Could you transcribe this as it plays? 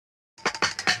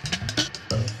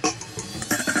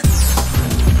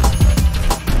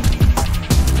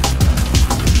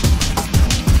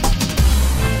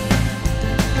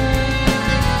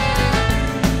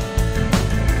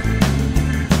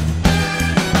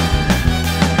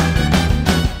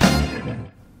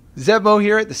Zebmo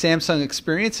here at the Samsung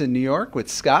Experience in New York with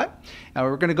Scott.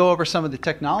 We're going to go over some of the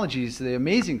technologies, the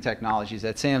amazing technologies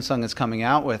that Samsung is coming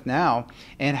out with now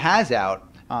and has out,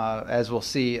 as we'll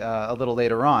see a little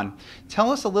later on.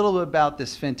 Tell us a little bit about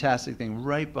this fantastic thing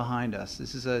right behind us.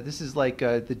 This is like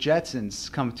the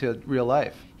Jetsons come to real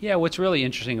life. Yeah, what's really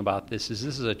interesting about this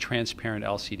is a transparent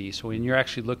LCD. So when you're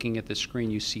actually looking at the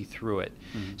screen, you see through it.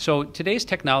 Mm-hmm. So today's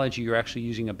technology, you're actually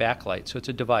using a backlight. So it's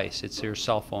a device. It's your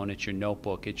cell phone, it's your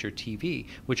notebook, it's your TV,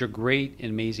 which are great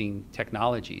and amazing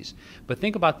technologies. But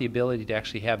think about the ability to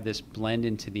actually have this blend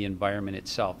into the environment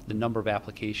itself, the number of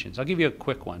applications. I'll give you a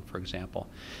quick one, for example.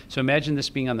 So imagine this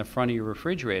being on the front of your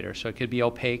refrigerator. So it could be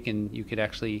opaque and you could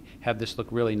actually have this look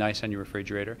really nice on your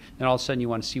refrigerator. And all of a sudden you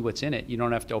want to see what's in it. You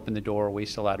don't have to open the door or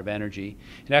waste a lot of energy.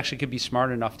 It actually could be smart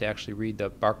enough to actually read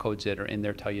the barcodes that are in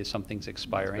there, tell you something's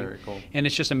expiring. That's very cool. And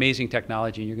it's just amazing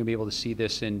technology, and you're going to be able to see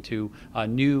this into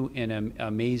new and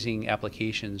amazing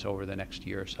applications over the next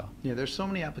year or so. Yeah, there's so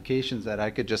many applications that I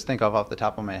could just think of off the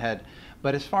top of my head.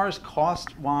 But as far as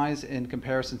cost-wise, in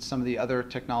comparison to some of the other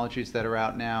technologies that are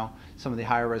out now, some of the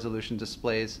higher resolution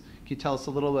displays, can you tell us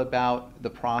a little bit about the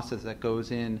process that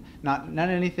goes in, not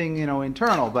anything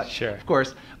internal, but sure, of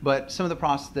course, but some of the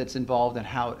process that's involved and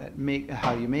how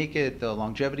you make it, the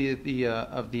longevity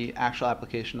of the actual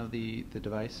application of the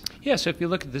device? Yeah, so if you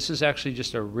look at this, is actually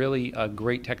just a really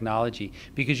great technology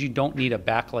because you don't need a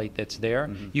backlight that's there.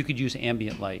 Mm-hmm. You could use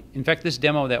ambient light. In fact, this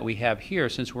demo that we have here,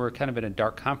 since we're kind of in a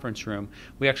dark conference room,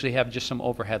 we actually have just some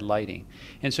overhead lighting.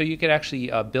 And so you could actually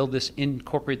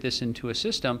incorporate this into a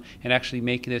system and actually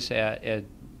make this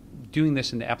doing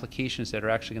this in the applications that are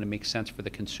actually going to make sense for the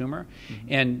consumer, mm-hmm.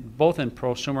 and both in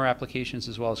prosumer applications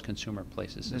as well as consumer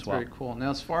places as well. That's very cool. Now,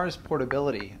 as far as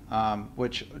portability,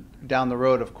 which down the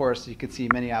road, of course, you could see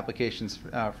many applications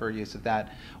for use of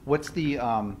that. What's the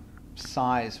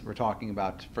size we're talking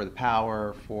about for the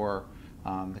power, for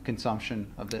the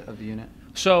consumption of the unit?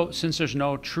 So since there's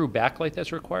no true backlight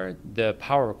that's required, the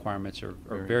power requirements are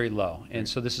very low. And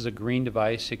so this is a green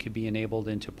device. It could be enabled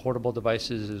into portable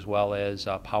devices as well as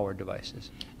powered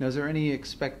devices. Now, is there any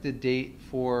expected date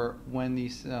for when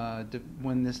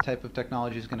when this type of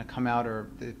technology is going to come out, or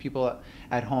people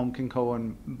at home can go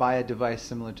and buy a device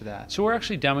similar to that? So we're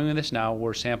actually demoing this now.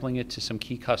 We're sampling it to some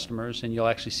key customers, and you'll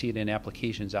actually see it in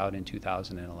applications out in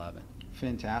 2011.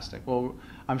 Fantastic. Well,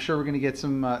 I'm sure we're going to get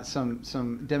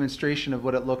some demonstration of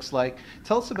what it looks like.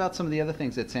 Tell us about some of the other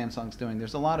things that Samsung's doing.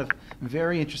 There's a lot of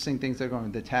very interesting things that are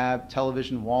going. The tab,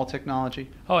 television, wall technology.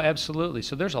 Oh, absolutely.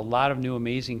 So there's a lot of new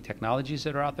amazing technologies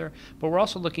that are out there, but we're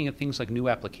also looking at things like new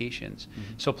applications.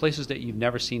 Mm-hmm. So places that you've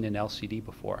never seen an LCD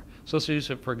before. So let's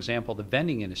use, for example, the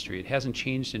vending industry. It hasn't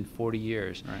changed in 40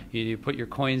 years. Right. You put your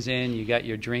coins in, you got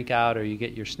your drink out, or you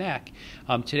get your snack.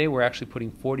 Today we're actually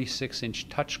putting 46-inch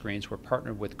touchscreens. We're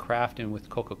partnered with Kraft and with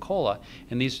Coca-Cola,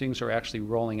 and these things are actually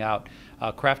rolling out.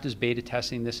 Kraft is beta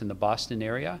testing this in the Boston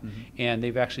area, mm-hmm. and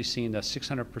they've actually seen a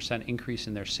 600% increase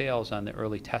in their sales on the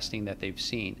early testing that they've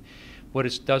seen. What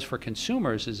it does for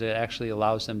consumers is it actually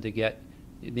allows them to get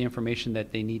the information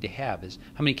that they need to have, is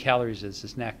how many calories is the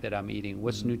snack that I'm eating,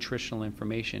 what's mm-hmm. nutritional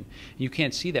information. You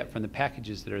can't see that from the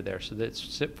packages that are there, so that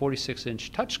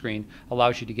 46-inch touchscreen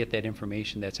allows you to get that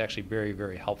information that's actually very,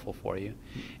 very helpful for you.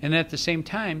 And at the same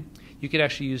time, you could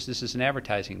actually use this as an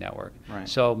advertising network. Right.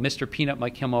 So Mr. Peanut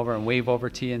might come over and wave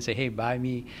over to you and say, hey, buy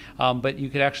me. But you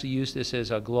could actually use this as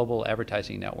a global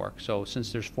advertising network. So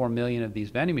since there's 4 million of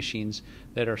these vending machines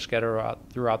that are scattered out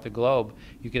throughout the globe,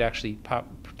 you could actually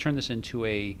turn this into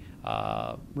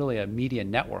really a media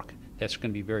network that's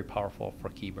going to be very powerful for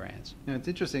key brands. It's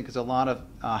interesting because a lot of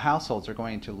households are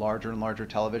going to larger and larger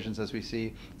televisions, as we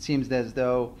see. It seems as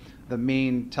though the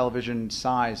main television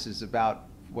size is about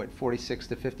 46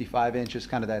 to 55 inches,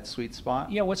 kind of that sweet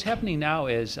spot? Yeah, what's happening now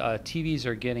is TVs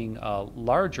are getting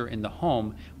larger in the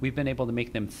home. We've been able to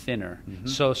make them thinner. Mm-hmm.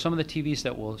 So some of the TVs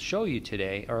that we'll show you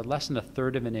today are less than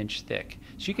 1/3 of an inch thick.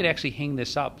 So you could actually hang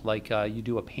this up like you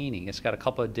do a painting. It's got a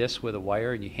couple of discs with a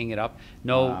wire, and you hang it up.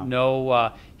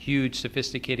 No huge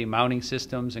sophisticated mounting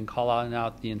systems and calling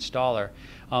out the installer.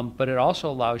 But it also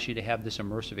allows you to have this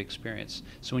immersive experience.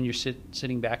 So when you're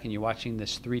sitting back and you're watching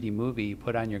this 3D movie, you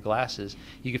put on your glasses,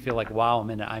 you can feel like, wow, I'm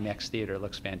in an IMAX theater. It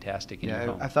looks fantastic in your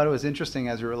home. I thought it was interesting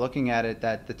as we were looking at it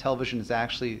that the television is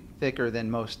actually thicker than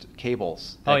most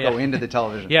cables that go into the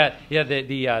television. Yeah.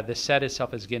 The set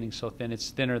itself is getting so thin,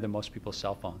 it's thinner than most people's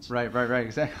cell phones. Right,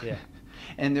 exactly. Yeah.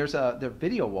 And there's the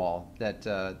video wall that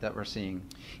that we're seeing.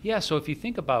 Yeah, so if you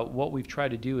think about what we've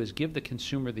tried to do is give the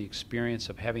consumer the experience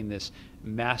of having this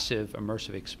massive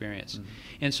immersive experience.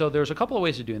 And so there's a couple of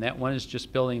ways of doing that. One is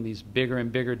just building these bigger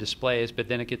and bigger displays, but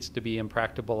then it gets to be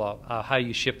impractical. How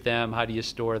you ship them, how do you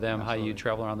store them, Absolutely. how you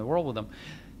travel around the world with them.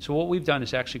 So what we've done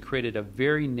is actually created a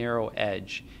very narrow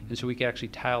edge, and so we can actually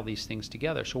tile these things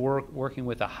together. So we're working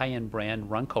with a high-end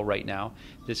brand, Runco, right now,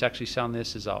 that's actually selling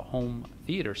this as a home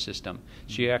theater system.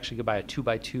 So you actually could buy a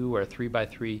 2x2 or a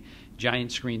 3x3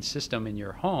 giant screen system in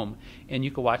your home, and you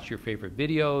could watch your favorite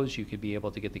videos. You could be able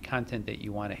to get the content that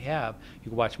you want to have. You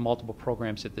could watch multiple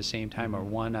programs at the same time, or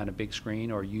one on a big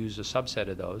screen, or use a subset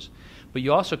of those. But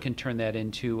you also can turn that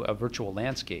into a virtual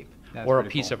landscape. That's or a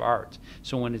pretty piece cool. of art.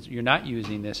 So when you're not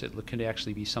using this, it could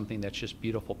actually be something that's just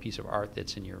beautiful piece of art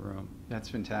that's in your room. That's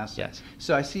fantastic. Yes.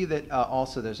 So I see that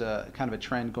also there's a kind of a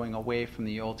trend going away from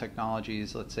the old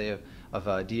technologies, let's say of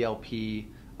a DLP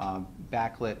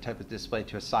backlit type of display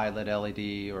to a side-lit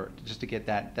LED, or just to get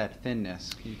that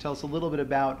thinness. Can you tell us a little bit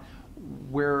about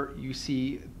where you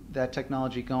see that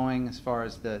technology going as far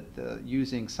as the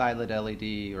using side-lit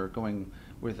LED or going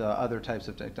with other types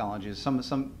of technologies?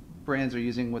 Some brands are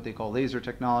using what they call laser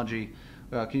technology.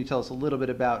 Can you tell us a little bit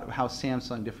about how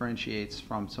Samsung differentiates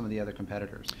from some of the other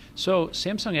competitors? So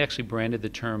Samsung actually branded the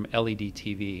term LED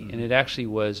TV, and it actually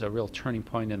was a real turning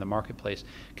point in the marketplace.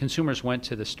 Consumers went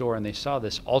to the store and they saw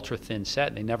this ultra-thin set,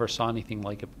 and they never saw anything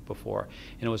like it before.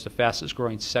 And it was the fastest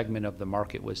growing segment of the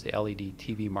market was the LED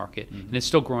TV market, and it's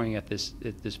still growing at this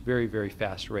very, very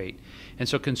fast rate. And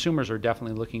so consumers are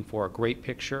definitely looking for a great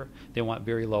picture. They want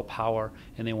very low power,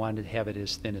 and they wanted to have it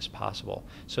as thin as possible.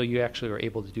 So you actually are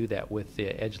able to do that with the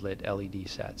edge-lit LED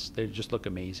sets. They just look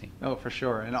amazing. Oh, for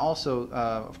sure. And also,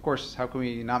 of course, how can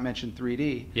we not mention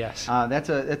 3D? Yes. That's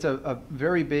a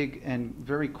very big and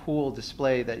very cool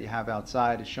display that you have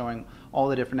outside. It's showing all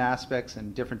the different aspects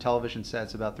and different television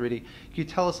sets about 3D. Can you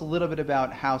tell us a little bit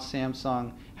about how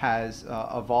Samsung has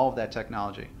evolved that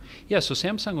technology? Yeah, so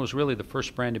Samsung was really the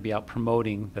first brand to be out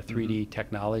promoting the 3D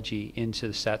technology into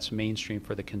the sets mainstream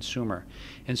for the consumer.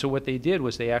 And so what they did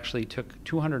was they actually took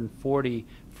 240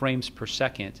 frames per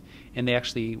second, and they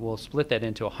actually will split that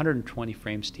into 120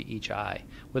 frames to each eye.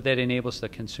 What that enables the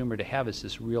consumer to have is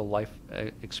this real life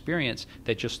experience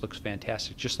that just looks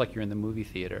fantastic, just like you're in the movie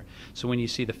theater. So when you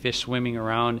see the fish swimming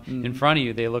around in front of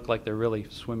you, they look like they're really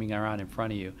swimming around in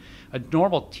front of you. A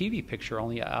normal TV picture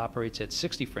only operates at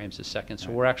 60 frames a second, so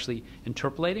we're actually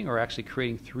interpolating or actually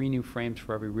creating 3 new frames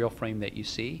for every real frame that you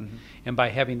see. And by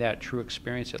having that true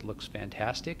experience, it looks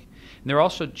fantastic. And they're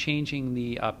also changing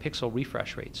the pixel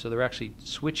refresh rate. So they're actually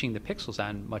switching the pixels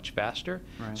on much faster.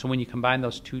 Right. So when you combine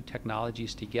those two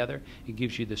technologies together, it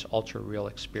gives you this ultra real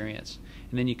experience.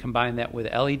 And then you combine that with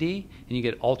LED, and you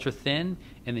get ultra thin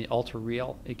and the ultra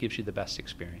real. It gives you the best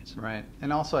experience. Right.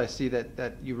 And also I see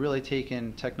that you really take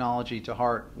in technology to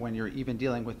heart when you're even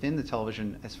dealing within the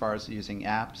television as far as using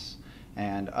apps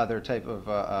and other type of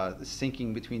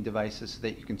syncing between devices so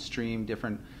that you can stream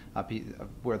different,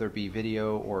 whether it be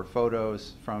video or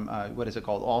photos from, what is it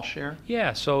called, AllShare?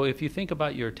 Yeah, so if you think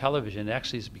about your television, it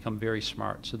actually has become very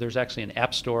smart. So there's actually an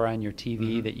app store on your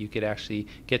TV that you could actually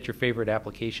get your favorite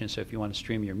application. So if you want to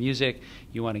stream your music,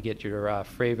 you want to get your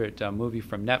favorite movie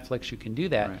from Netflix, you can do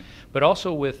that. Right. But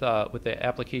also with the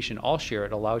application AllShare,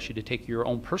 it allows you to take your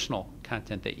own personal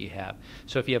content that you have.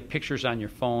 So if you have pictures on your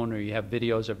phone or you have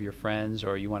videos of your friends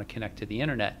or you want to connect to the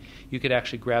internet, you could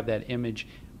actually grab that image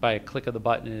by a click of the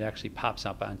button, and it actually pops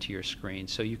up onto your screen.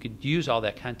 So you could use all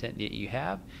that content that you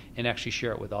have and actually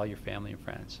share it with all your family and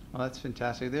friends. Well, that's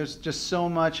fantastic. There's just so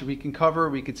much we can cover.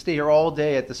 We could stay here all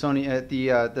day at the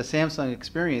Samsung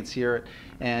experience here,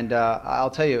 and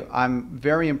I'll tell you, I'm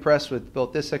very impressed with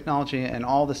both this technology and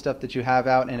all the stuff that you have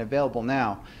out and available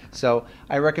now. So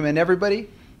I recommend everybody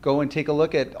go and take a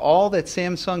look at all that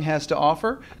Samsung has to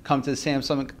offer. Come to the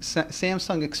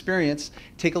Samsung experience.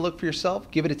 Take a look for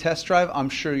yourself. Give it a test drive. I'm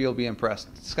sure you'll be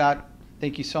impressed. Scott,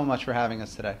 thank you so much for having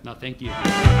us today. No, thank you.